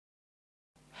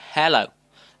Hello,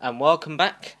 and welcome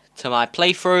back to my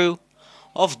playthrough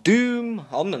of Doom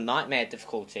on the Nightmare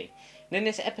difficulty. And in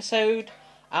this episode,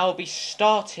 I'll be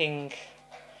starting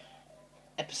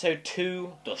episode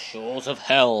 2, The Shores of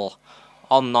Hell,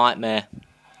 on Nightmare.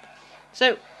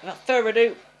 So, without further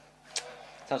ado,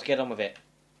 let's get on with it.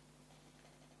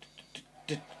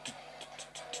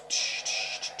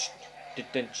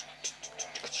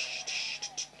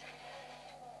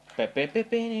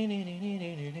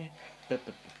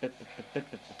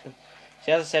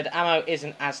 See, as I said, ammo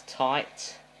isn't as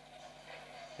tight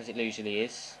as it usually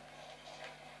is.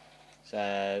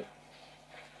 So,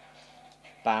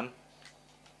 bam,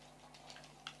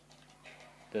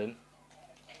 boom,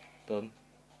 boom,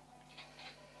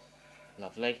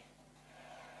 lovely,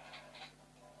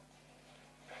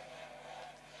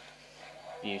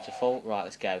 beautiful. Right,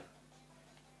 let's go.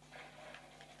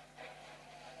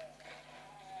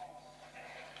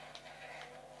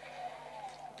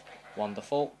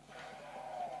 Wonderful.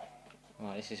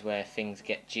 Right, this is where things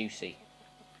get juicy.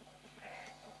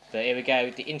 But here we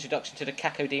go, the introduction to the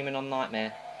Cacodemon on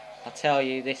Nightmare. I tell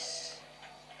you, this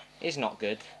is not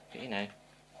good, but you know.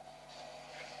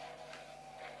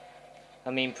 I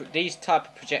mean, these type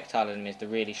of projectile enemies, the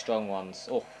really strong ones,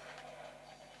 oh,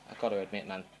 I've got to admit,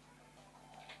 man,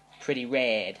 pretty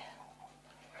red.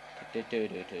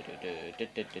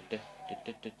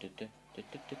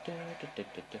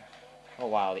 Oh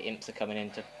wow, the imps are coming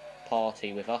in to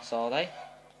party with us, are they?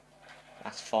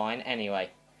 That's fine,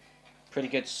 anyway. Pretty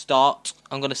good start.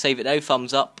 I'm going to save it though,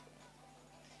 thumbs up.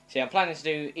 See, I'm planning to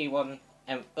do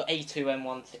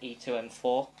E2M1 to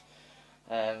E2M4.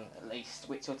 At least,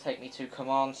 which will take me to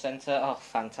Command Center. Oh,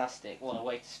 fantastic. What a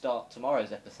way to start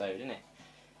tomorrow's episode, isn't it?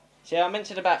 See, I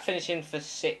mentioned about finishing for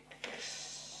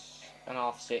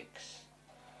 6.5, 6.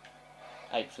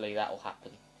 Hopefully that will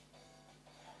happen.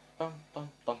 Bum, bum,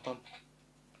 bum, bum.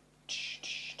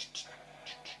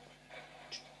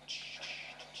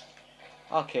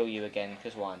 I'll kill you again,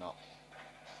 because why not?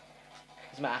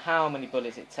 Doesn't matter how many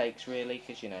bullets it takes, really,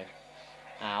 because, you know.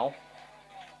 Ow.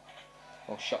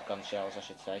 Or shotgun shells, I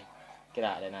should say. Get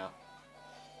out of there now.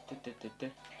 Let's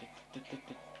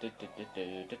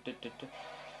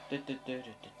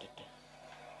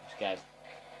go.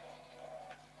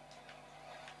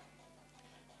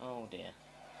 Oh dear.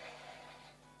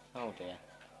 Oh dear.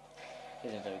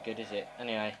 Isn't very good, is it?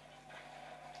 Anyway.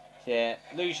 Yeah,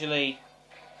 usually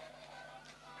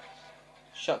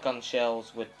shotgun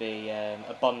shells would be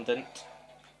abundant,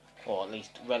 or at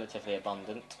least relatively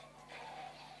abundant.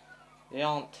 They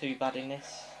aren't too bad in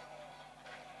this,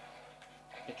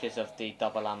 because of the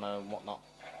double ammo and whatnot.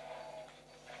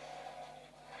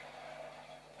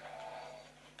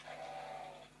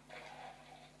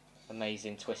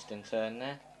 Amazing twist and turn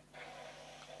there.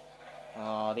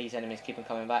 Oh, these enemies keep on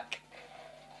coming back.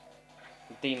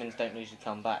 The demons don't usually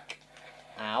come back.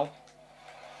 Ow.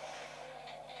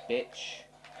 Bitch.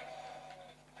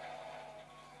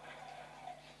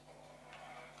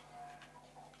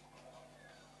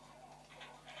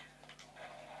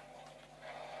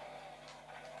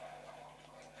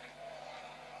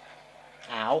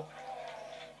 Ow.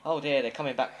 Oh dear, they're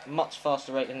coming back much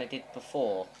faster rate than they did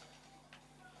before.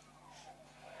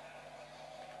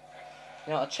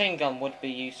 You know, a chain gun would be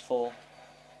useful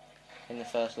in the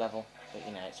first level, but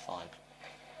you know, it's fine.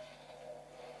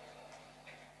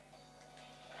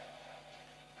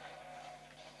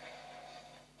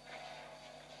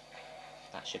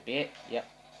 That should be it, yep.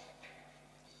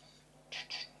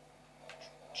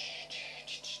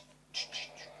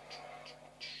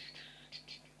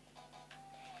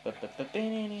 There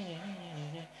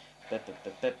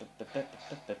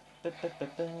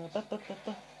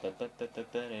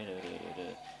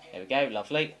we go,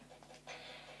 lovely.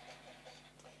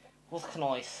 What can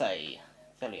I say?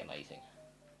 Very amazing.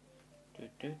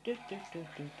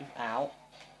 Ow.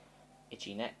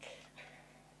 Itchy neck.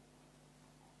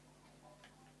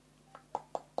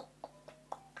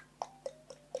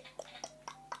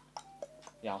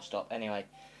 Yeah, I'll stop. Anyway.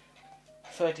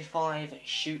 35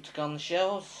 shoot gun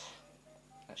shells.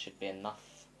 That should be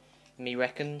enough, me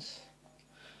reckons.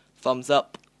 Thumbs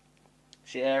up.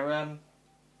 So yeah,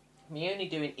 me only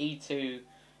doing E2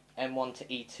 M1 to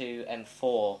E2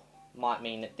 M4 might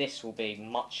mean that this will be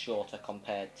much shorter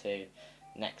compared to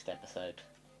next episode.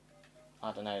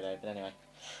 I don't know though, but anyway.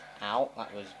 Ow,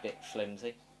 that was a bit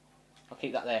flimsy. I'll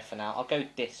keep that there for now. I'll go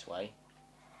this way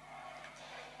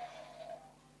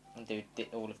and do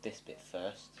all of this bit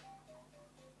first.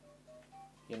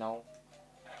 You know.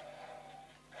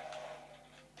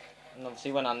 And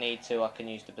obviously when I need to, I can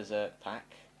use the Berserk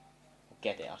pack. Or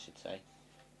get it, I should say.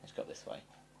 Let's go this way.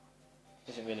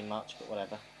 Isn't really much, but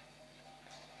whatever.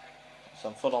 So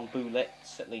I'm full on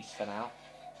bullets, at least for now.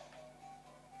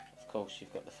 Of course,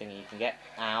 you've got the thingy you can get.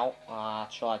 Ow. I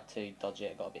tried to dodge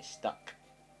it, got a bit stuck.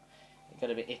 It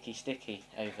got a bit icky sticky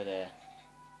over there.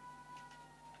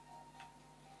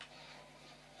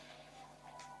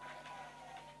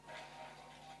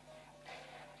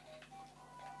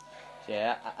 So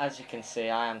yeah, as you can see,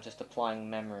 I am just applying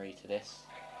memory to this.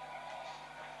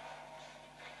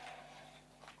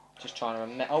 Just trying to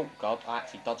remember. Oh god, I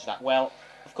actually dodged that. Well,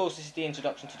 of course, this is the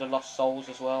introduction to the Lost Souls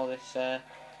as well, this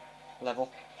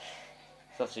level.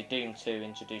 So obviously Doom 2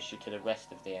 introduced you to the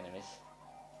rest of the enemies.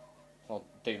 Well,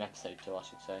 Doom Episode 2 I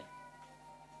should say.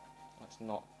 Let's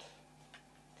not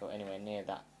go anywhere near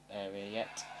that area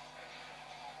yet.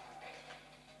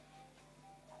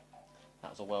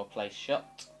 That was a well placed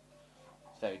shot.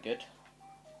 Very good.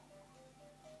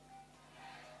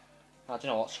 I don't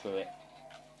know what, screw it.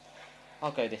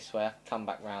 I'll go this way, I'll come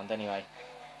back round anyway.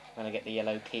 When I get the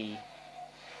yellow key.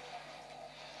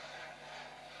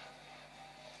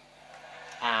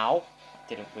 Ow!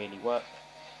 Didn't really work.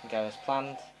 Go as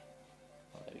planned.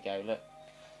 Oh, there we go, look.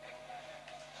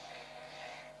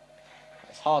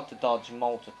 It's hard to dodge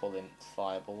multiple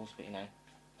fireballs, but you know.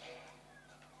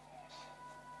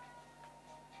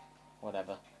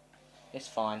 Whatever. It's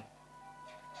fine.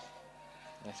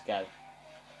 Let's go.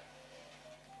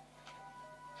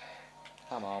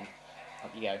 Come on.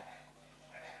 Up you go.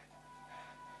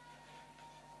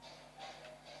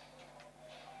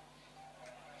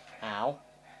 Ow.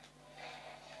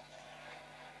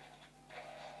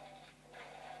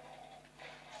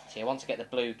 See, once I get the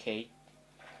blue key,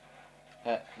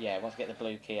 once I get the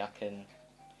blue key, I can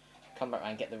come back around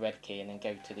and get the red key and then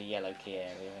go to the yellow key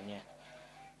area, and yeah.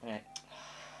 Right.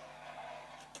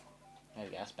 There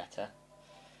we go, that's better.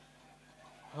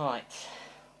 Right.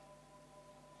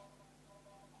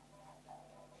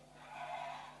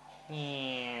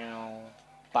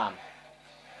 Bam.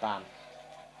 Bam.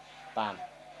 Bam.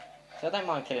 So I don't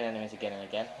mind killing enemies again and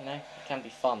again, you know? It can be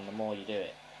fun the more you do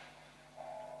it.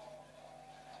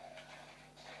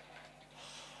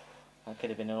 That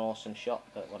could have been an awesome shot,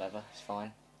 but whatever, it's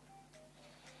fine.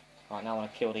 Right, now I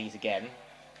want to kill these again,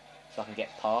 so I can get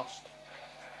past.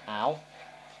 Ow.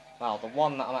 Well, the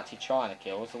one that I'm actually trying to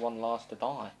kill is the one last to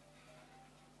die.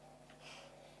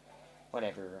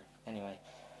 Whatever. Anyway.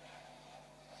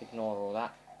 Let's ignore all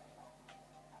that.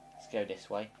 Let's go this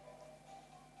way.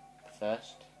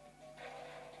 First.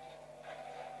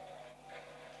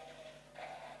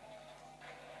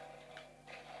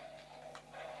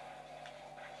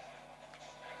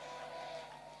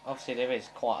 Obviously there is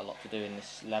quite a lot to do in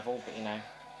this level, but you know.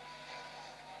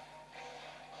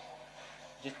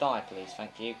 Just die please,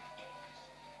 thank you.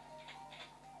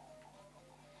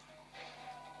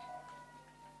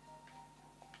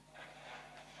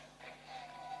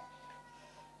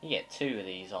 You get 2 of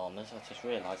these armours, I just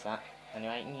realised that.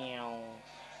 Anyway,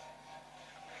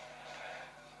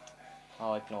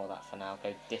 I'll ignore that for now,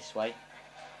 go this way.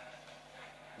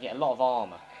 You get a lot of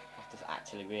armour, I've just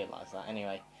actually realised that.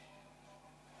 Anyway.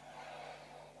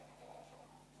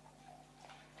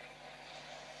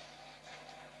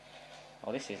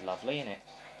 Oh, this is lovely, isn't it?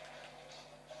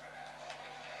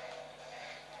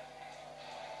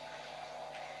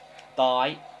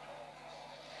 Die.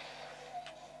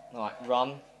 Right,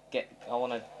 run. I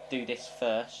want to do this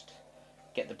first.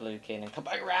 Get the blue key and then come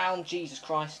back around. Jesus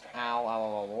Christ. Ow, ow,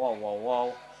 ow, whoa, whoa,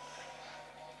 whoa.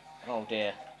 Oh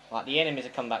dear. Like, the enemies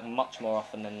have come back much more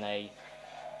often than they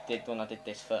did when I did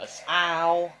this first.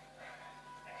 Ow!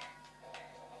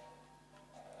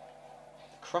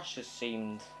 The crushers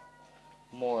seemed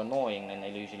more annoying than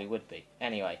they usually would be.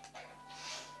 Anyway.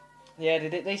 Yeah,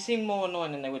 they seem more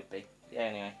annoying than they would be. Yeah,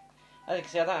 anyway. As you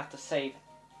can see, I don't have to save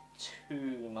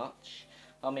too much.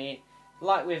 I mean,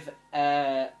 like with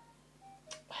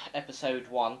episode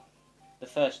 1, the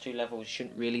first 2 levels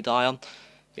shouldn't really die on.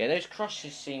 Yeah, those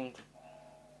crushes seemed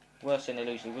worse than they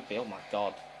usually would be. Oh my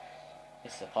god.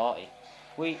 This is a party.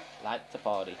 We like to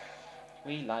party.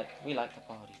 We like to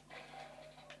party.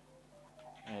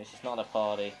 No, this is not a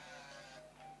party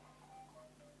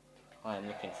I am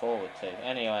looking forward to.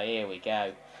 Anyway, here we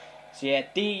go. So yeah,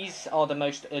 these are the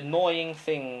most annoying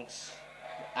things,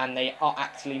 and they are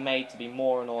actually made to be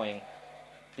more annoying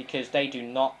because they do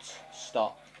not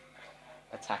stop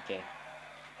attacking.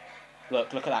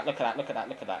 Look at that, look at that, look at that,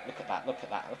 look at that, look at that, look at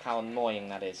that, look how annoying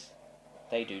that is.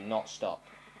 They do not stop.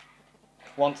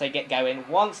 Once they get going,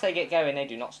 they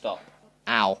do not stop.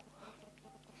 Ow.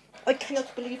 I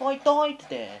cannot believe I died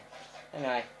there.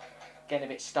 Anyway, getting a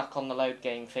bit stuck on the load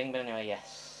game thing, but anyway,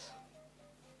 yes.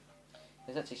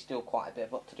 There's actually still quite a bit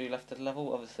of what to do left of the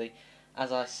level, obviously.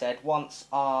 As I said, once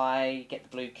I get the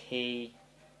blue key,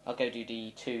 I'll go do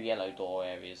the 2 yellow door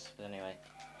areas, but anyway.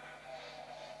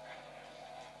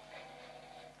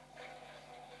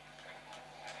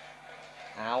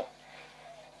 Ow.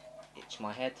 Itch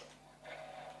my head.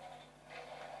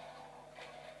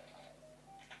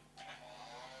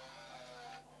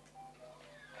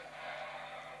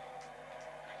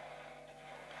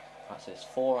 Right, so there's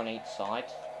 4 on each side.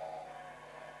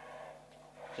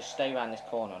 Just stay around this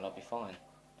corner and I'll be fine.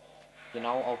 You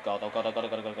know, oh god, oh god, oh god, oh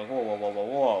god, oh god, oh god, whoa, whoa, whoa, whoa,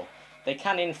 whoa. They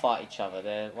can infight each other.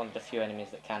 They're one of the few enemies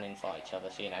that can infight each other,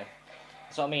 so you know.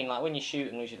 That's what I mean, like when you shoot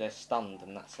them, usually they're stunned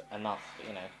and that's enough, but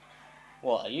you know.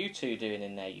 What are you two doing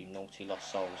in there, you naughty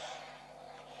lost souls?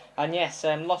 And yes,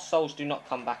 lost souls do not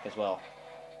come back as well.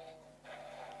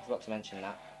 I forgot to mention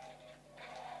that.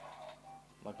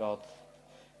 My god.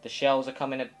 The shells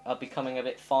are becoming a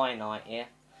bit finite here,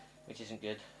 which isn't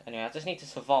good. Anyway, I just need to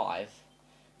survive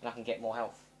and I can get more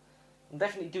health. I'm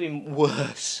definitely doing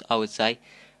worse, I would say.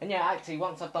 And yeah, actually,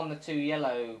 once I've done the 2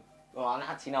 yellow... Well,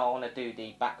 actually, no, I want to do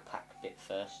the backpack bit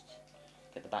first.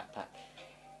 Get the backpack.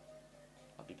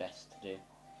 That'd be best to do.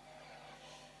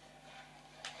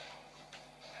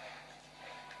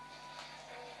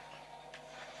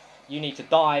 You need to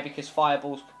die because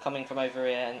fireballs coming from over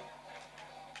here and...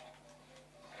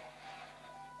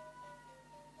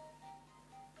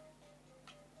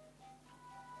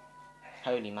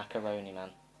 Holy macaroni,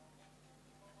 man.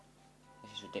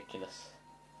 This is ridiculous.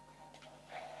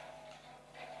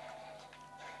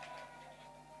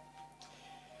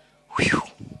 Whew.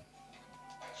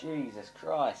 Jesus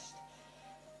Christ.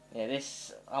 Yeah,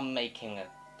 this... I'm making a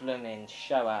blooming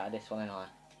show out of this one, ain't I?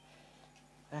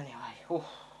 Anyway, whew.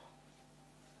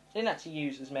 Didn't actually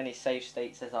use as many save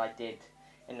states as I did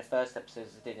in the first episode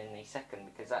as I did in the second,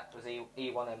 because that was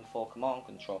E1M4 command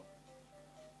control.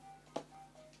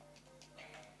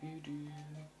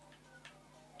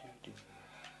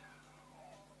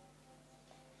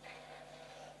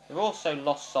 There are also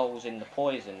lost souls in the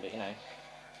poison, but you know.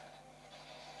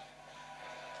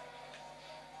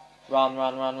 Run,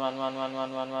 run, run, run, run, run,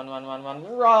 run, run, run, run, run,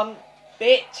 run, run,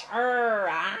 bitch!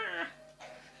 I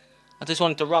just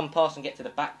wanted to run past and get to the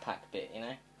backpack bit, you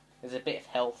know. There's a bit of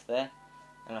health there,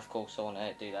 and of course I want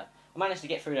to do that. I managed to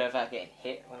get through there without getting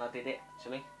hit when I did it,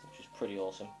 actually, which was pretty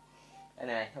awesome.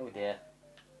 Anyway, oh dear.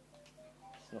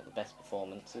 It's not the best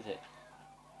performance, is it?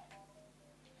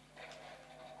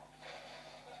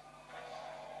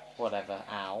 Whatever,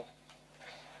 ow.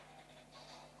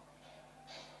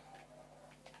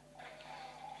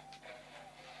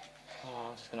 Oh,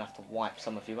 I'm just going to have to wipe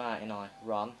some of you out, ain't I?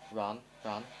 Run, run,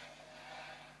 run.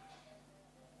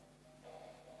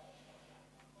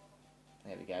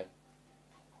 There we go.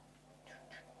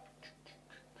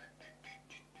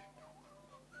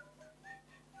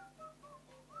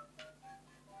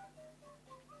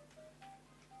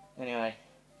 Anyway.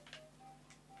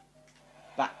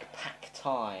 Backpack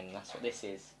time, that's what this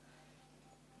is.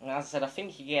 And as I said, I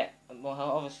think you get... Well,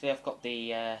 obviously I've got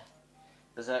the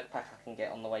Berserk pack I can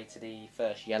get on the way to the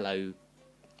first yellow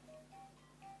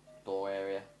door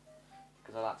area.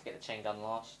 Because I like to get the chain gun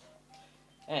last.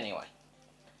 Anyway.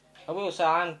 I will say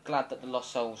I am glad that the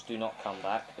Lost Souls do not come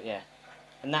back, but yeah.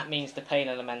 And that means the Pain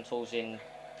Elementals in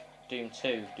Doom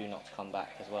 2 do not come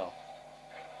back as well.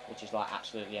 Which is like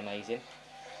absolutely amazing.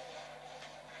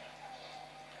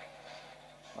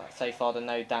 Like, so far the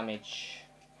no damage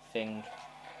thing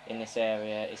in this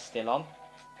area is still on.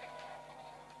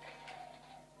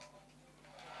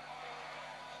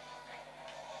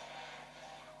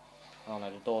 Oh no,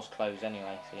 the door's closed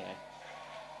anyway, so you know.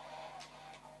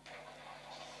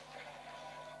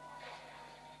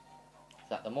 Is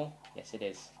that them all? Yes it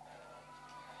is.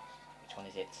 Which one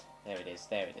is it? There it is,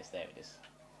 there it is, there it is.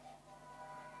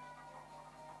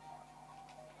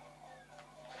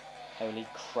 Holy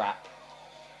crap.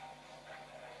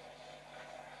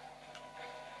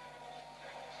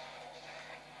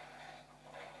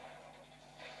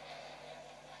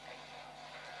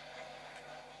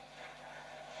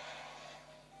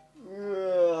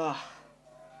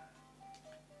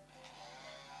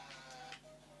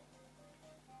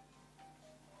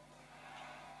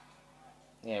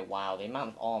 Yeah, wow, the amount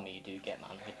of armour you do get,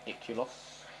 man,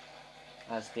 ridiculous.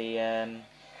 As the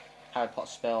Harry Potter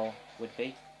spell would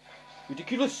be.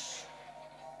 Ridiculous!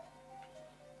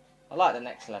 I like the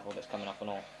next level that's coming up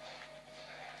and all.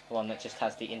 The one that just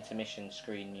has the intermission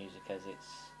screen music as its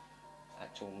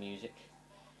actual music.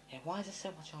 Yeah, why is there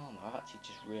so much armour? I've actually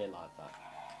just realised that.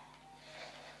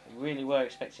 I really were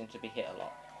expecting to be hit a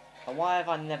lot. And why have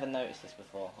I never noticed this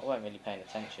before? I weren't really paying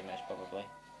attention, most probably.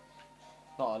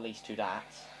 Not at least to that.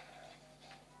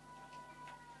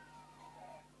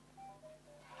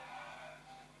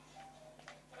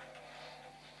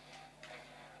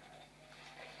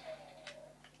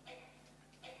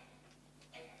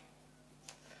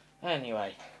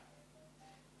 Anyway,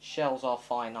 shells are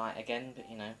finite again, but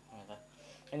you know, whatever.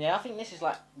 And yeah, I think this is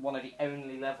like one of the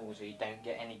only levels where you don't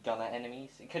get any gunner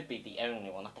enemies. It could be the only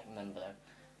one, I don't remember though.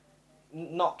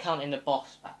 Not counting the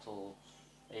boss battles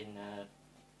in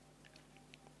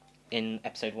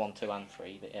episode 1, 2 and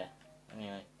 3, but yeah.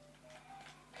 Anyway.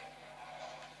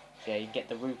 So yeah, you get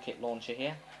the rocket launcher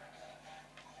here.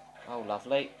 Oh,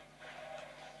 lovely.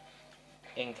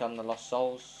 In come the lost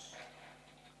souls.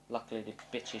 Luckily the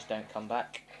bitches don't come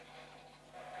back.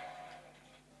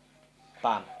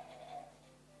 Bam.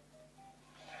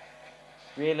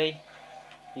 Really?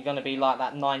 You're gonna be like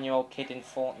that 9-year-old kid in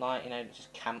Fortnite, you know, that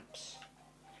just camps?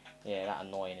 Yeah, that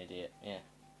annoying idiot, yeah.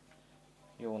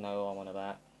 You all know who I'm on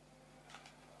about.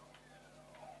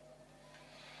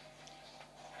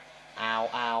 Ow,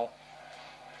 ow.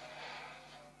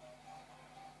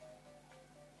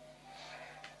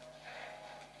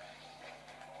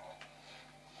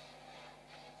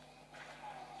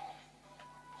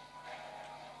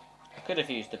 I could have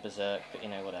used the berserk, but you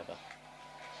know, whatever.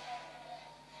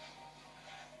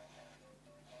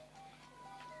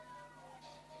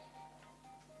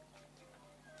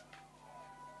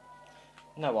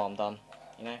 No harm done,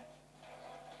 you know?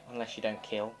 Unless you don't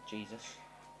kill, Jesus.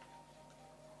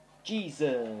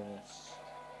 Jesus!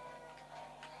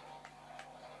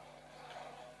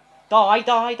 Die,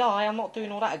 die, die! I'm not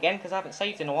doing all that again because I haven't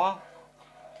saved in a while.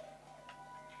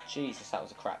 Jesus, that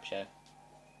was a crap show.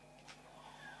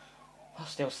 I'll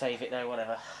still save it though,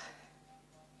 whatever.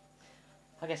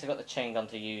 I guess I've got the chain gun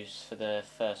to use for the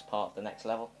first part of the next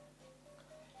level.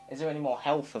 Is there any more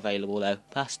health available though?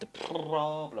 That's the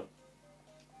problem.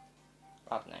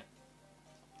 I don't know.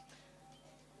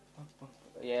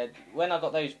 Yeah, when I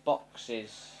got those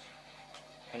boxes,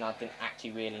 and I didn't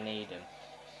actually really need them,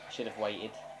 I should have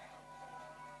waited.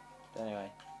 But anyway.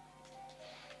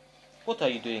 What are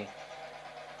you doing?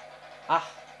 Ah!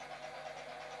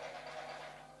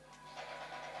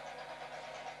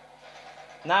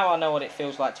 Now I know what it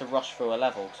feels like to rush through a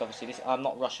level, because obviously I'm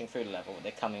not rushing through the level,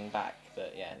 they're coming back,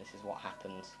 but yeah, this is what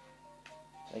happens.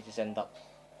 They just end up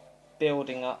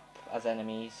building up as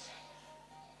enemies.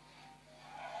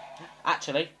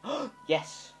 Actually,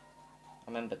 yes! I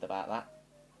remembered about that.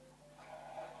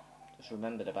 Just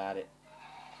remembered about it.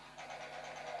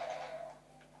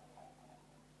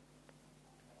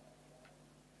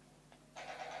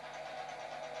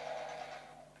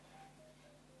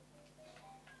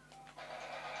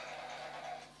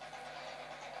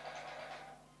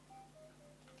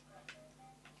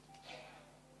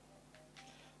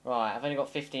 Right, I've only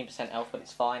got 15% health, but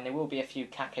it's fine. There will be a few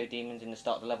Cacodemons in the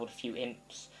start of the level, a few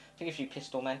imps, I think a few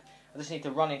pistol men. I just need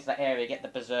to run into that area, get the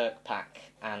berserk pack,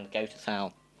 and go to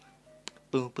town.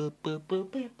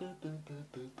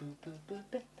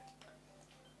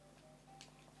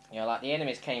 Yeah, like the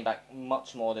enemies came back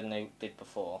much more than they did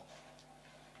before.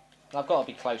 I've got to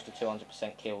be close to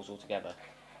 200% kills altogether.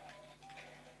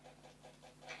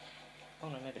 Oh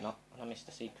no, maybe not. I missed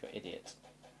the secret, idiot.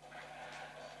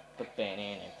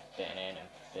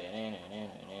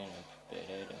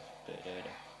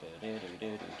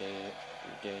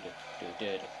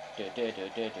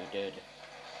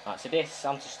 Right, so this,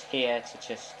 I'm just here to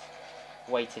just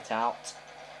wait it out.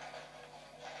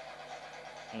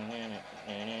 If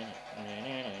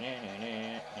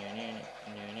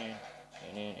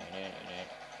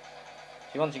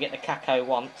you want to get the caco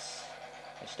once,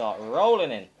 you start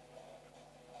rolling in.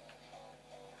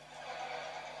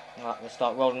 Right, they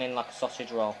start rolling in like a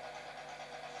sausage roll.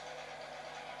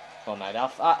 Well, no,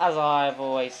 as I've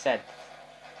always said,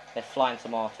 they're flying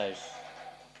tomatoes.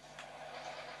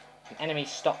 And enemies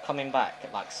stop coming back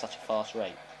at like such a fast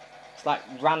rate. It's like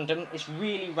random, it's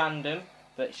really random,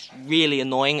 but it's really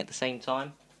annoying at the same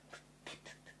time.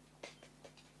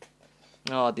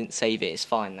 Oh, I didn't save it, it's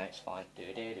fine though, it's fine.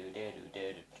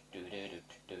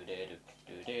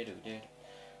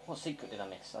 What secret did I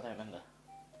miss? I don't remember.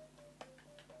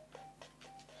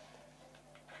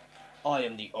 I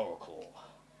am the Oracle.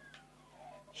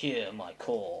 Hear my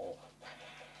call.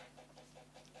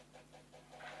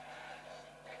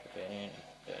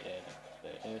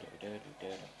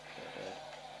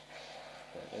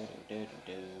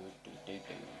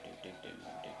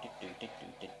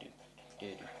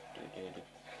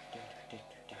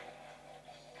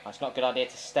 It's not a good idea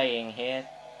to stay in here.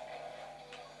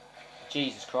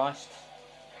 Jesus Christ.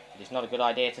 It's not a good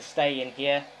idea to stay in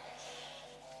here.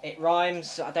 It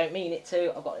rhymes, I don't mean it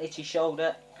to. I've got an itchy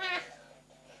shoulder.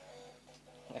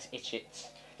 Let's itch it.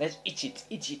 Let's itch it,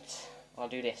 itch it. I'll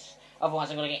do this.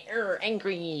 Otherwise I'm going to get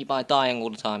angry by dying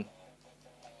all the time.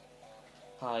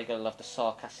 Oh, you gotta love the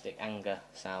sarcastic anger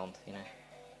sound, you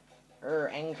know.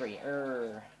 Angry,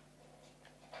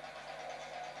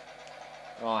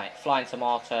 Right, Flying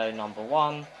Tomato number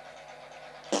 1.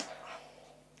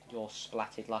 You're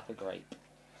splatted like a grape.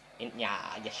 Yeah,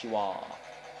 yes you are.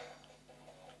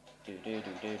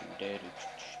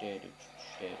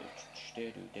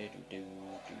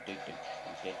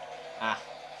 Ah.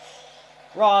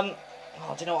 Run!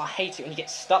 Oh, do you know what? I hate it when you get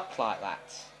stuck like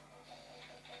that.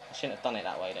 I shouldn't have done it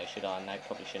that way though, should I? No,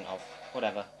 probably shouldn't have.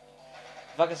 Whatever.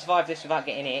 If I can survive this without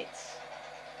getting hit,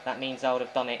 that means I would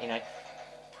have done it, you know.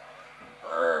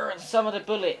 Some of the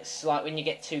bullets, like when you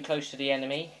get too close to the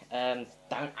enemy, don't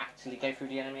actually go through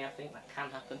the enemy, I think. That can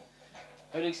happen.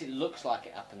 Or at least it looks like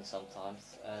it happens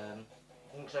sometimes.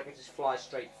 Looks like I can just fly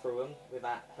straight through them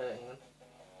without hurting them.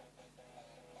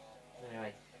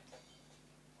 Anyway.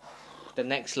 The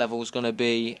next level is going to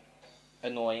be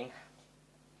annoying.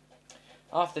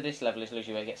 After this level is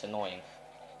usually where it gets annoying.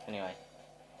 Anyway.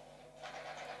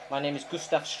 My name is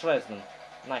Gustav Stresemann.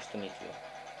 Nice to meet you.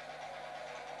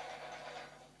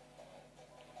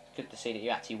 Good to see that you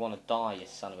actually want to die, you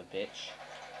son of a bitch.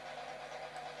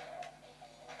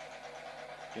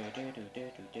 You're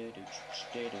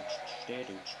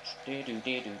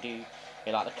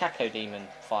like the Cacodemon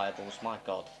fireballs, my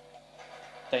god.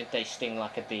 Don't they sting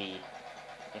like a bee?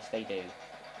 Yes, they do.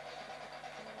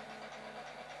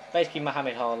 Basically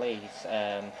Muhammad Ali's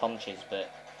punches,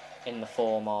 but in the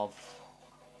form of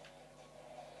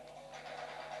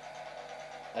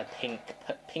a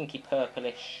pinky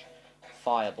purplish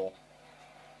fireball.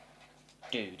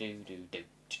 Do do do do.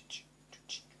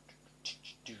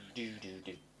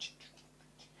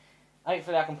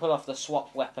 Hopefully I can pull off the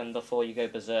swap weapon before you go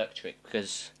berserk trick,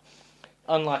 because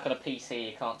unlike on a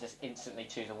PC you can't just instantly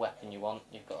choose a weapon you want.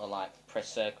 You've got to like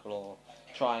press circle or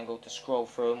triangle to scroll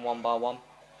through them one by one.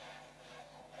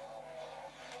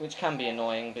 Which can be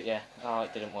annoying, but yeah, oh,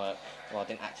 it didn't work. Well, I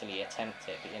didn't actually attempt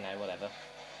it, but you know, whatever.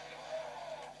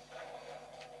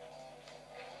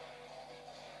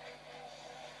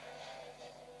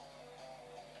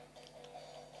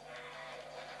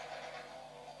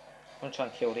 I'm gonna try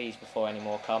and kill these before any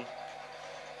more come.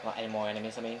 Like any more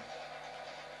enemies, I mean.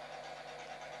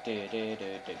 Do.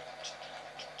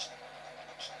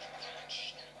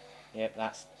 Yep,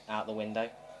 that's out the window.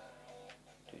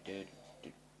 Do.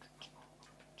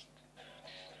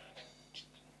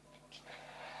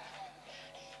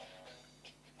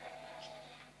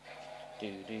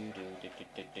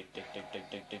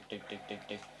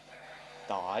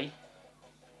 Die.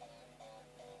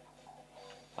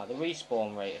 Like, the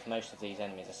respawn rate of most of these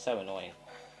enemies are so annoying.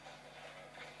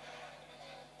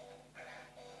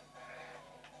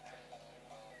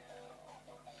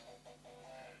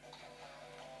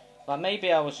 Like,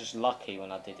 maybe I was just lucky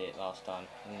when I did it last time,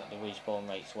 and that the respawn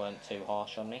rates weren't too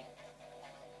harsh on me.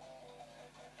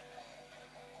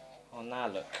 Oh, now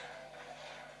look.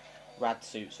 Rad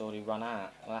suit's already run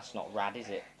out. Well, that's not rad, is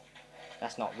it?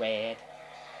 That's not red.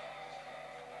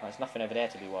 Well, there's nothing over there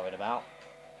to be worried about.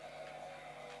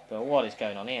 But what is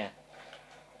going on here?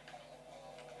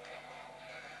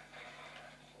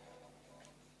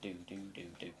 Do.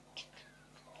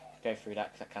 Go through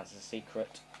that because that counts as a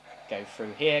secret. Go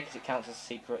through here because it counts as a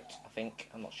secret, I think.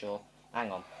 I'm not sure.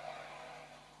 Hang on.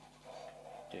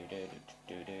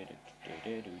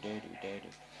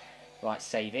 Right,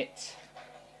 save it.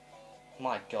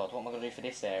 My god, what am I going to do for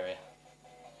this area?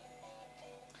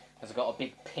 Because I've got a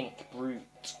big pink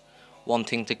brute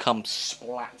wanting to come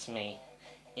splat me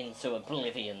into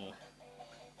oblivion.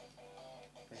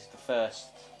 This is the first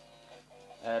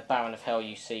Baron of Hell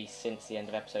you see since the end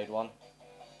of episode 1.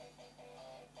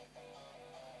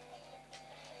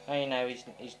 Oh, you know,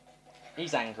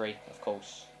 he's angry, of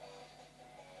course.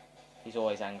 He's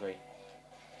always angry.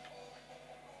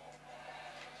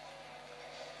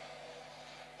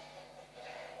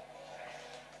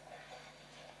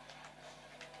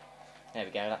 There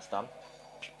we go, that's done.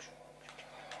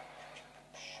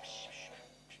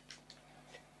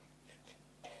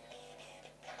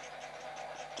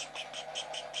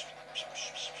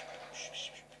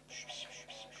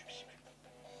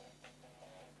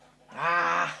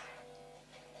 Ah!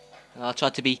 I'll try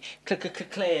to be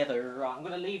clever. Right, I'm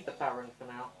going to leave the Baron for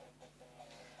now.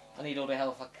 I need all the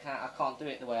health I can't do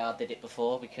it the way I did it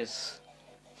before because,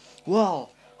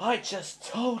 well, I just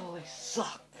totally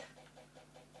suck.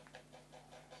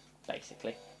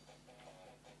 Basically.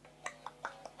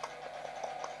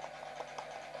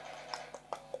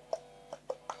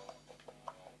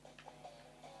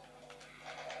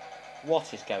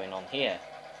 What is going on here?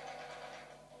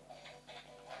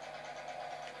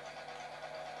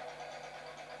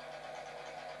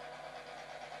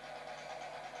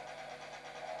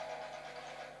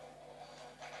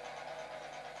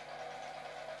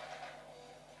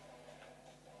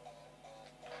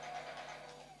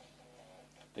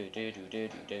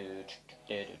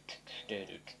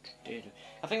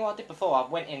 I think what I did before, I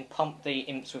went in, pumped the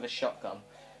imps with a shotgun,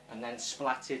 and then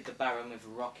splatted the Baron with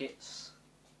rockets.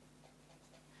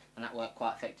 And that worked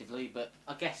quite effectively, but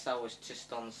I guess I was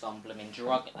just on some blooming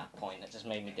drug at that point that just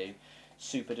made me do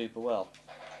super duper well.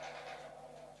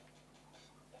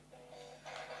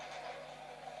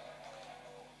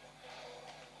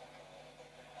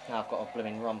 Now I've got to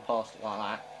blooming run past it like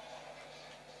that.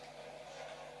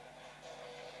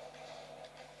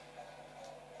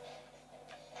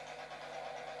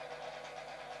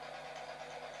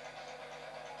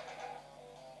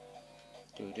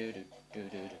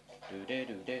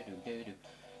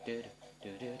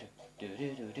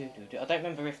 I don't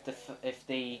remember if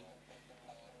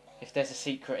there's a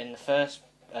secret in the first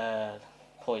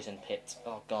poison pit.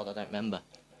 Oh god, I don't remember.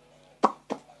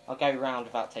 I'll go round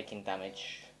without taking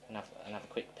damage and have a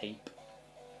quick peep.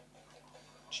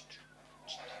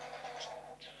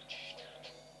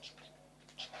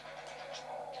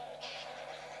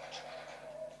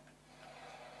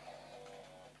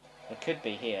 It could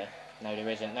be here. No, there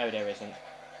isn't. No, there isn't.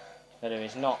 No, there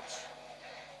is not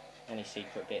any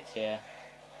secret bits here.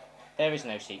 There is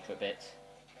no secret bit.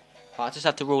 I just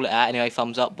have to rule it out anyway.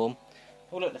 Thumbs up, boom.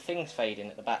 Oh look, the thing's fading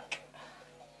at the back.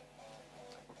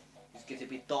 It's getting a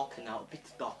bit darker now. A bit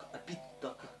darker. A bit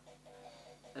darker.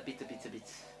 A bit.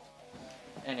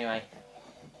 Anyway,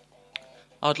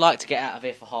 I would like to get out of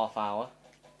here for half hour.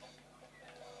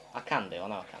 I can do. I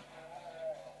know I can.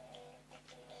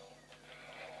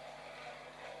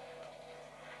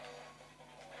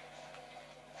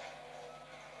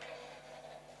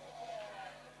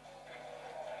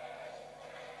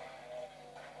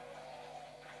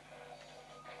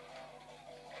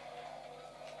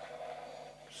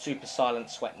 Super silent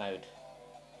sweat mode.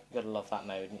 You gotta love that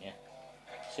mode, don't you?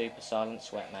 Super silent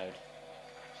sweat mode.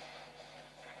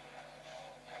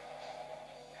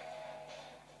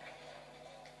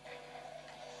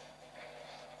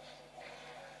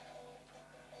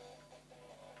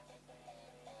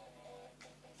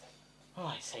 Oh,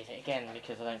 I save it again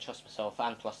because I don't trust myself,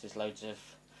 and plus there's loads of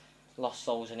lost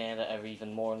souls in here that are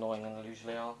even more annoying than they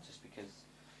usually are, just because,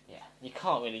 yeah, you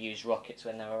can't really use rockets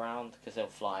when they're around because they'll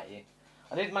fly at you.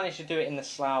 I did manage to do it in the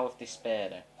Slough of Despair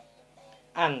though.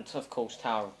 And, of course,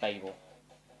 Tower of Babel.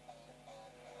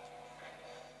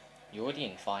 You're already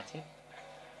infighting?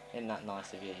 Isn't that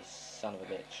nice of you, son of a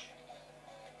bitch?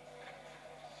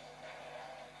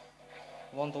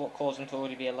 I wonder what caused him to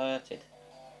already be alerted.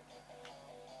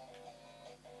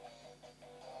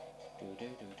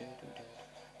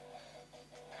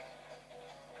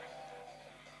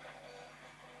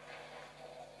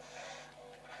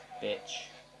 Bitch.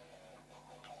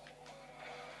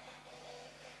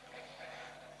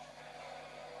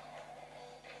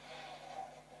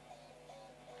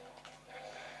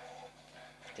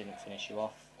 Didn't finish you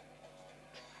off.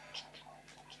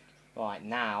 Right,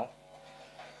 now,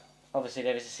 obviously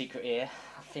there is a secret here.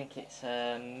 I think it's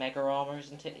mega armor,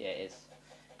 isn't it? Yeah, it is.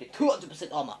 Get 200%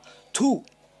 armor. Two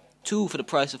for the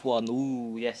price of one.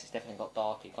 Ooh, yes, it's definitely got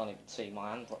dark. You can't even see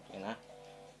my hand properly now.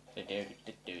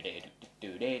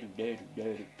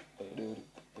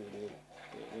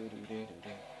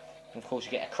 And of course,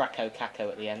 you get a Krakow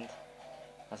Kako at the end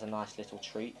as a nice little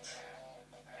treat.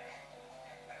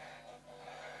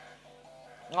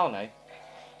 Oh no,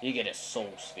 you get a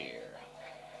soul sphere.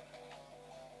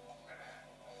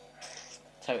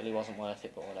 Totally wasn't worth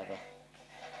it, but whatever.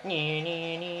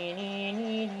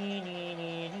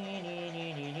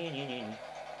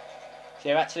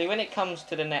 So actually, when it comes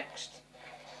to the next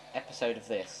episode of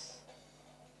this,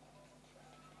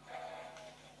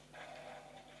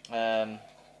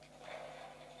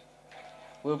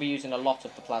 we'll be using a lot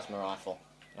of the plasma rifle.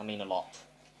 I mean a lot.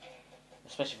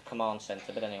 Especially for command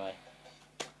center, but anyway.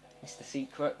 It's the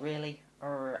secret, really?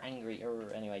 Angry,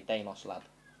 anyway, Deimos Lab.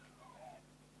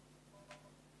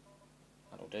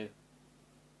 That'll do.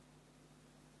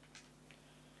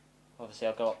 Obviously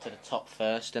I'll go up to the top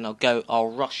first, and I'll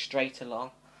rush straight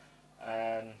along.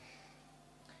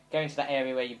 Go into that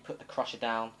area where you put the crusher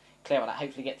down, clear out that,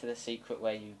 hopefully get to the secret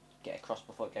where you get across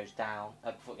before it goes down,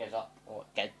 before it goes up, or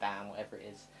get down, whatever it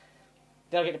is.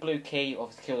 Then I'll get the blue key,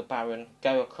 obviously kill the Baron,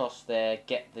 go across there,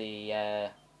 get the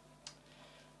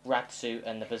rad suit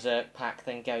and the berserk pack,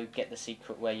 then go get the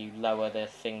secret where you lower the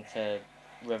thing to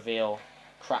reveal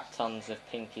crap tons of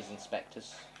pinkies and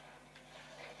spectres.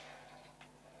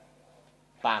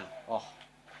 Bam. Oh,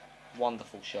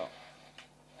 wonderful shot.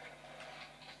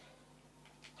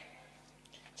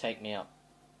 Take me up,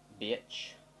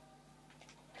 bitch.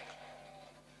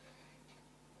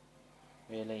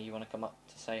 Really, you want to come up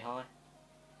to say hi?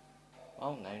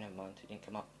 Oh no, never mind, he didn't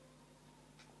come up.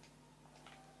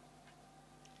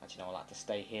 Actually, no, I like to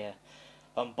stay here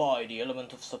and buy the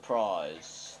element of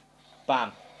surprise.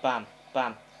 Bam, bam,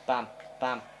 bam, bam,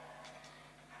 bam.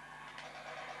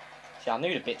 See, I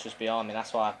knew the bitch was behind me,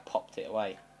 that's why I popped it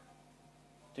away.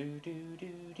 Do do do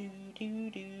do do do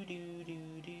do do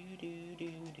do do do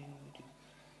do.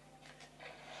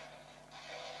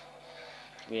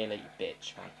 Really, you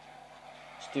bitch, man.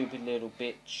 Stupid little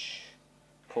bitch.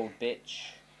 Called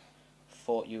bitch.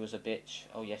 Thought you was a bitch.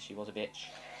 Oh yes, you was a bitch.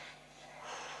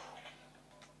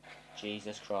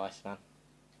 Jesus Christ, man.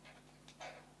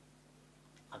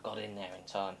 I got in there in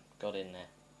time. Got in there.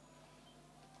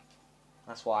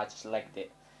 That's why I just legged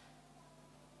it.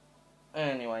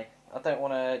 Anyway, I don't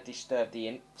want to disturb the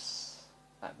imps.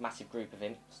 That massive group of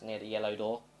imps near the yellow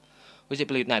door. Was it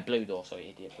blue? No, blue door. Sorry,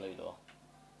 idiot, blue door.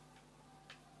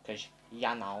 Because, you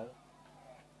know.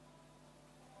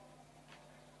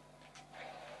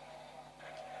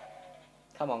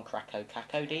 Come on, Krakow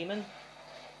Kako Demon.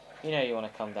 You know you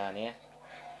want to come down here.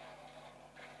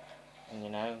 And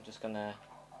you know, I'm just going to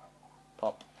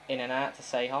pop in and out to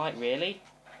say hi. Really?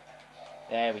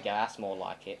 There we go, that's more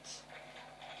like it.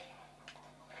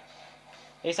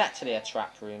 It's actually a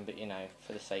trap room, but you know,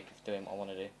 for the sake of doing what I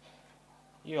want to do.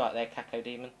 You right there, Kako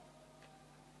Demon?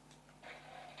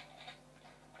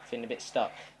 Feeling a bit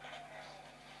stuck?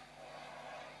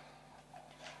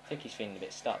 I think he's feeling a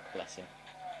bit stuck, bless him.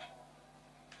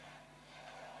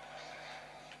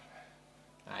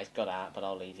 Nah, he's got out, but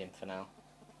I'll leave him for now.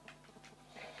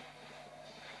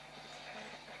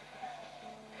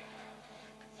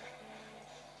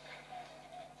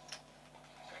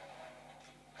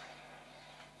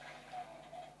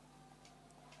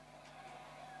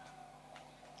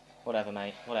 Whatever,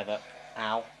 mate. Whatever.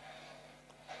 Ow. I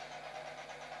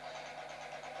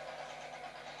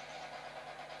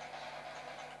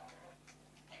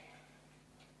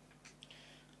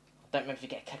don't remember if you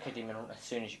get a Kako Demon as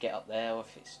soon as you get up there, or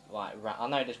if it's like... I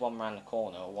know there's one round the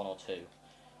corner, or one or two.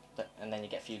 And then you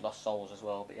get a few lost souls as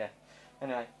well, but yeah.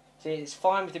 Anyway, see, it's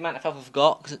fine with the amount of health I've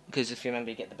got, because if you remember,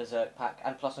 you get the Berserk pack,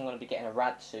 and plus I'm going to be getting a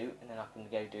Rad suit, and then I can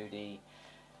go do the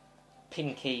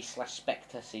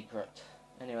Pinky/Spectre secret.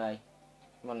 Anyway,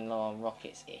 running low on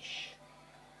rockets-ish.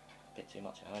 Bit too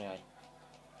much now, anyway.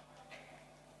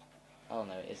 Oh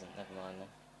no, it isn't, never mind then.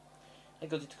 I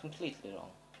got it completely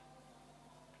wrong.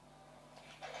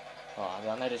 Oh,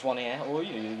 I know there's one here. Oh,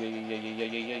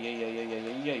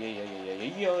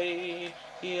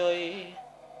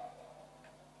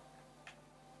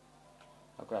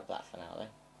 I'll grab that for now, though.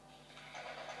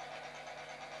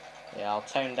 Yeah, I'll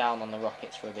tone down on the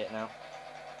rockets for a bit now.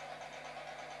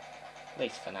 At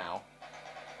least for now.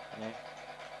 You know?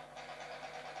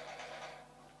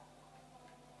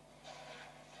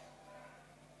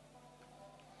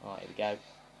 Alright, here we go.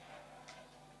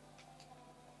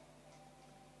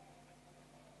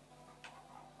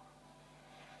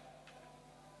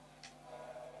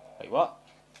 Wait, what?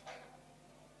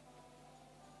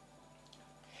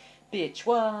 Bitch,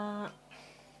 what?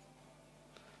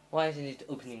 Why isn't it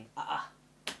opening?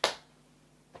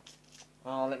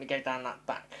 Oh, let me go down that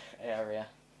back area.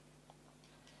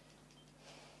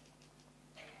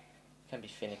 Can be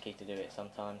finicky to do it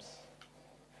sometimes.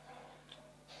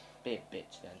 Be a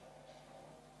bitch then.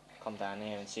 Come down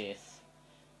here and see if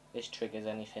this triggers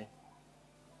anything.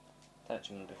 Don't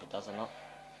remember if it does or not.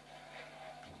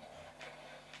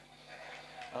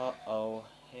 Uh-oh,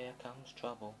 here comes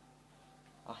trouble.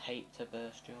 I hate to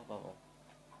burst your bubble.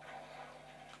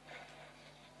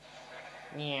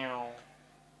 Meow.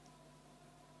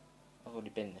 I've already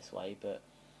been this way, but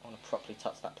I want to properly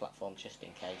touch that platform just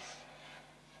in case.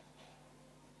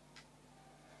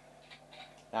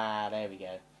 Ah, there we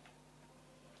go.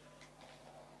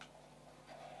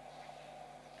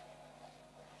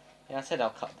 Yeah, I said I'll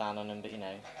cut down on them, but you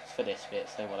know, it's for this bit,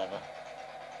 so whatever.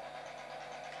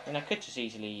 And I could just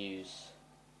easily use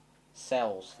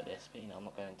cells for this, but you know, I'm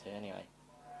not going to anyway.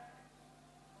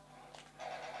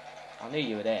 I knew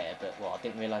you were there, but well, I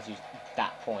didn't realise you was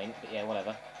that point, but yeah,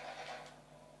 whatever.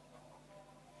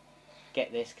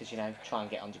 Get this, because you know, try and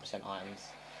get 100%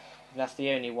 items. That's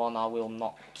the only one I will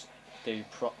not do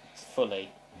fully,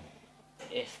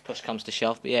 if push comes to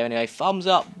shove. But yeah, anyway, thumbs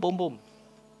up, boom boom.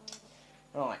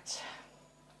 Right.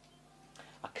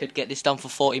 I could get this done for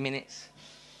 40 minutes,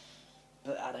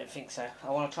 but I don't think so. I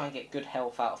want to try and get good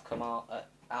health out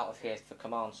of here for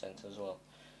command centre as well.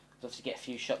 Obviously get a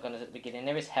few shotgunners at the beginning.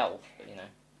 There is health, but you know.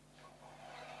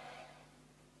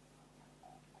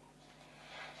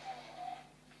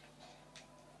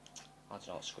 I don't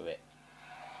know, screw it.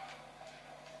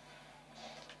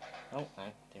 Oh, no,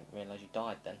 didn't realise you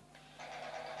died then.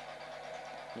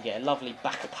 You get a lovely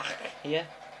backpack here.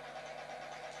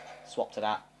 Swap to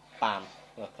that. Bam.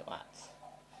 Look at that.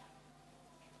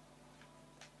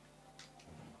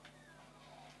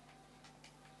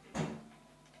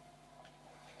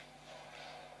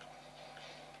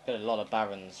 Got a lot of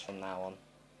barons from now on.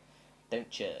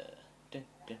 Don't you? Dun,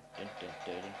 dun, dun, dun,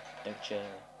 dun, don't you?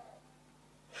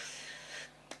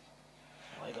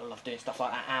 Oh, you gotta love doing stuff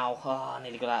like that. Ow. Oh, I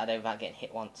nearly got out of there without getting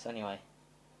hit once. Anyway.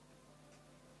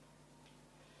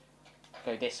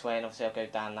 Go this way, and obviously I'll go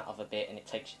down that other bit, and it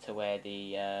takes you to where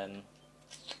the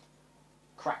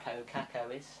Krakow Kako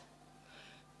is.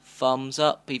 Thumbs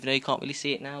up, even though you can't really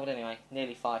see it now. But anyway,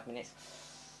 nearly 5 minutes.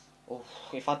 Oof,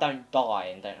 if I don't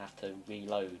die and don't have to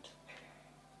reload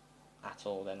at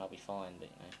all, then I'll be fine. But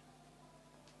you know.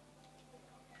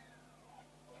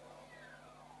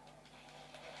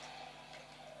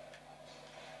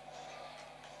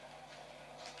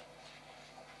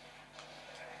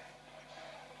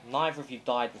 Neither of you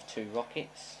died with 2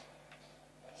 rockets.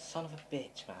 Son of a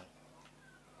bitch, man.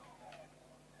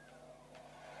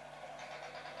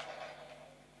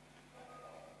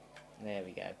 There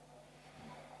we go.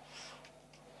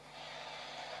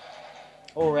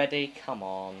 Already? Come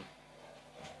on.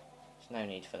 There's no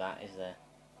need for that, is there?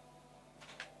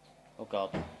 Oh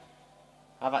god.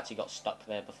 I've actually got stuck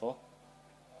there before.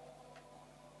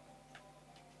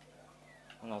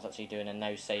 And I was actually doing a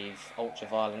no-save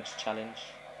ultra-violence challenge.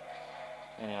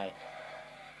 Anyway.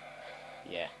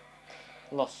 Yeah.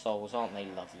 Lost souls, aren't they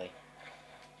lovely?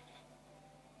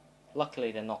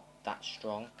 Luckily they're not that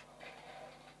strong.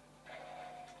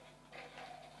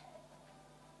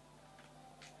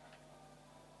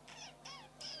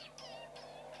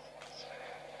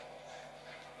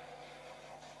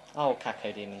 Oh,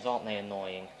 Cacodemons, aren't they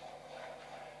annoying?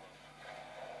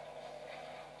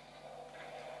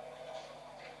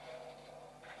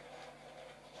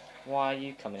 Why are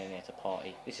you coming in here to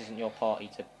party? This isn't your party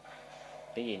to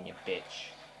be in, you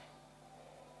bitch.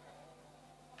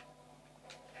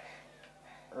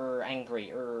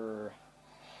 Angry,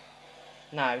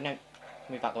 No, no.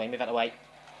 Move out the way, move out the way.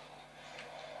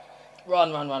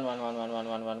 Run, run, run, run, run, run, run,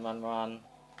 run, run, run, run.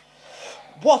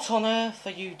 What on earth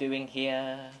are you doing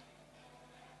here?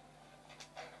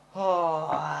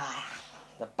 Oh,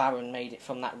 the Baron made it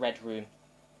from that red room.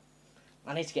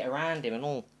 I need to get around him and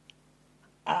all.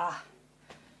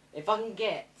 If I can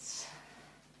get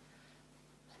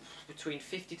between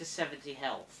 50 to 70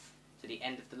 health to the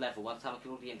end of the level, by the time I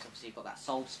kill all the imps, obviously you've got that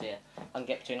soul sphere, I can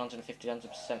get between 150 to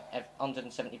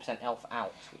 170% health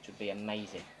out, which would be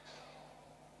amazing.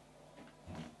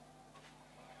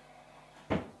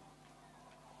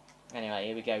 Anyway,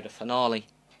 here we go, the finale.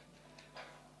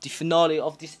 The finale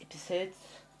of this episode.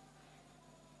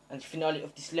 And the finale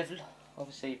of this level.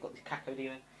 Obviously you've got the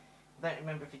Cacodemon. I don't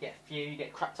remember if you get a few, you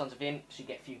get crap tons of imps, you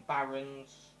get a few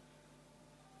barons.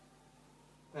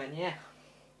 And yeah.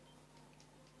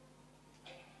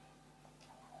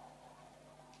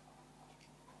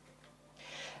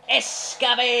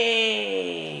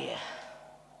 Escabe!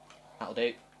 That'll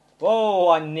do. Whoa,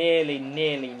 I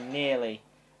nearly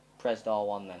pressed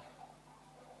R1 then.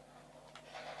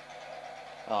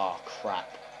 Oh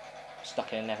crap.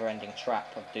 Stuck in a never-ending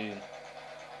trap of doom.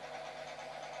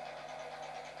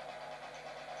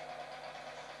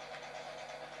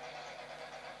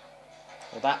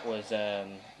 Well, that was,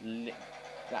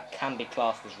 that can be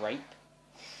classed as rape.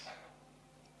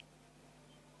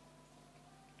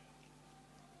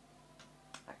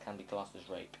 That can be classed as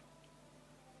rape.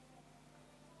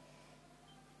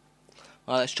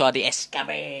 Well, let's try the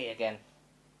Escabe again.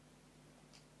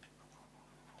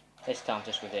 This time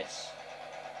just with this.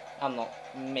 I'm not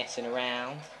messing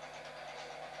around.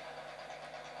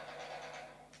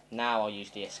 Now I'll use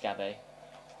the Escabe.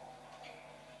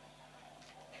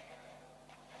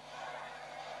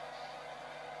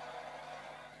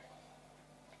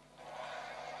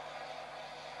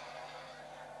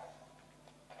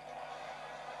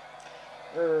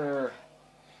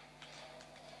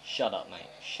 Shut up, mate.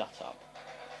 Shut up.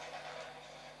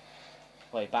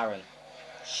 Wait, Baron.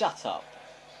 Shut up.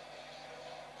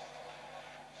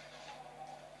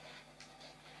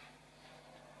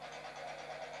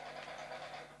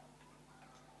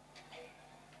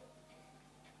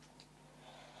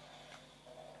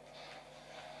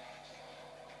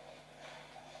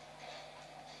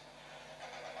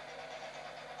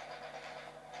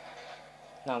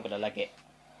 Now I'm going to leg it.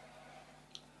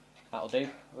 That'll do.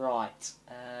 Right.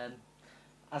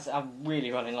 As I'm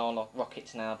really running low on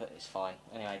rockets now, but it's fine.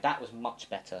 Anyway, that was much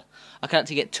better. I can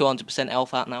actually get 200%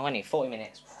 health out now. Only 40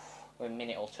 minutes. We're a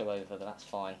minute or two over, but that's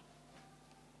fine.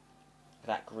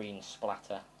 That green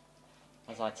splatter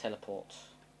as I teleport.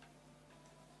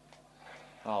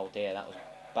 Oh dear, that was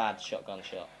bad shotgun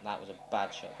shot. That was a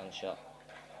bad shotgun shot.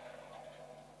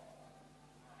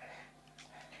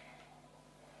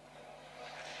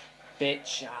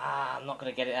 Bitch. I'm not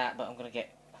going to get it out, but I'm going to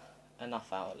get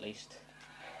enough out at least.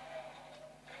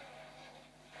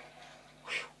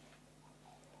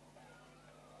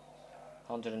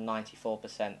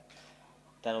 194%.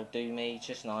 That'll do me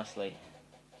just nicely.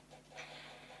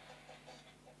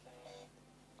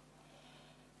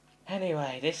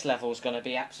 Anyway, this level's going to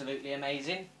be absolutely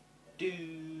amazing. So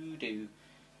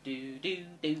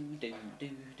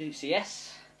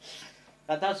yes,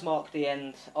 that does mark the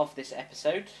end of this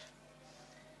episode.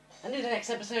 And in the next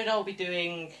episode I'll be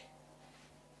doing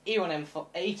E2M5,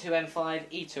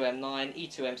 E2M9,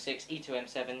 E2M6,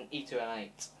 E2M7,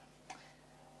 E2M8.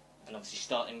 And obviously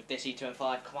starting with this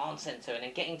E2M5 Command Center, and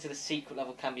then getting to the secret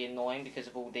level can be annoying because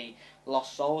of all the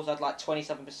lost souls. I had like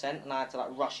 27% and I had to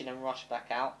like rush in and rush back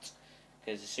out.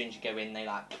 Because as soon as you go in, they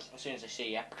like, as soon as they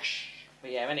see you.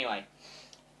 But yeah, anyway.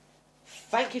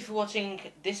 Thank you for watching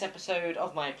this episode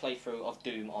of my playthrough of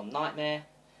Doom on Nightmare.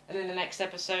 And in the next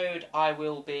episode, I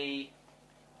will be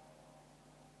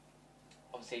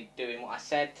obviously doing what I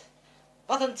said.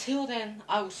 But until then,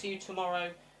 I will see you tomorrow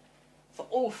for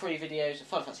all 3 videos of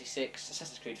Final Fantasy VI,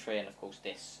 Assassin's Creed 3, and of course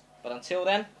this. But until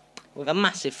then, with a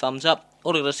massive thumbs up,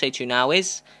 all I'm going to say to you now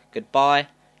is goodbye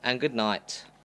and good night.